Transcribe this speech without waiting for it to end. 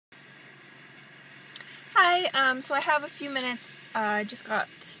today, so I have a few minutes. I just got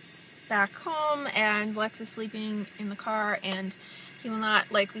back home and Lex is sleeping in the car and he will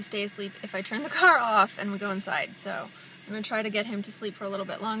not likely stay asleep if I turn the car off and we go inside. So I'm going to try to get him to sleep for a little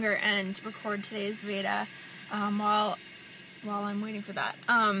bit longer and record today's VEDA while I'm waiting for that.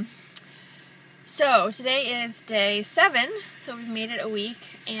 So today is day 7, so we've made it a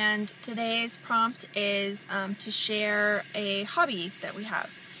week, and today's prompt is to share a hobby that we have.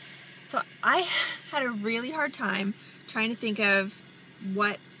 So I had a really hard time trying to think of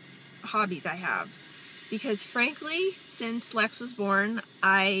what hobbies I have, because frankly, since Lex was born,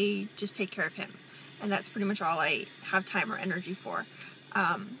 I just take care of him, and that's pretty much all I have time or energy for.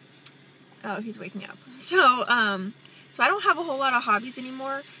 Oh, he's waking up. So I don't have a whole lot of hobbies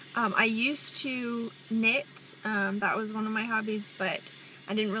anymore. I used to knit, that was one of my hobbies, but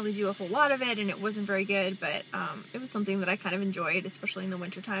I didn't really do a whole lot of it, and it wasn't very good, but it was something that I kind of enjoyed, especially in the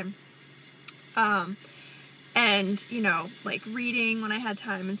wintertime. And, you know, like reading when I had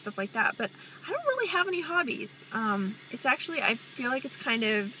time and stuff like that, but I don't really have any hobbies. It's actually, I feel like it's kind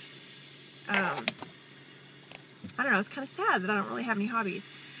of, I don't know, it's kind of sad that I don't really have any hobbies.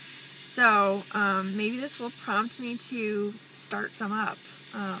 So, maybe this will prompt me to start some up.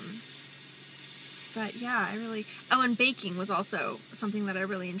 But yeah, and baking was also something that I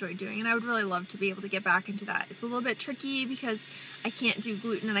really enjoyed doing, and I would really love to be able to get back into that. It's a little bit tricky because I can't do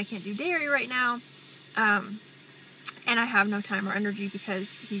gluten and I can't do dairy right now, and I have no time or energy because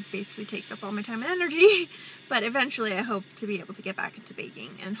he basically takes up all my time and energy, but eventually I hope to be able to get back into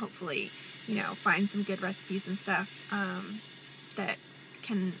baking and hopefully, you know, find some good recipes and stuff, that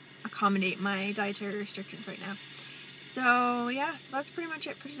can accommodate my dietary restrictions right now. So yeah, so that's pretty much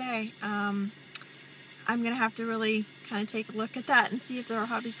it for today. I'm gonna have to really kind of take a look at that and see if there are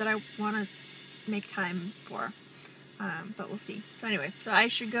hobbies that I want to make time for, but we'll see. So anyway, so I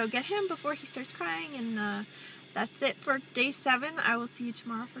should go get him before he starts crying, and that's it for day 7. I will see you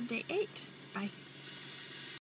tomorrow for day 8. Bye.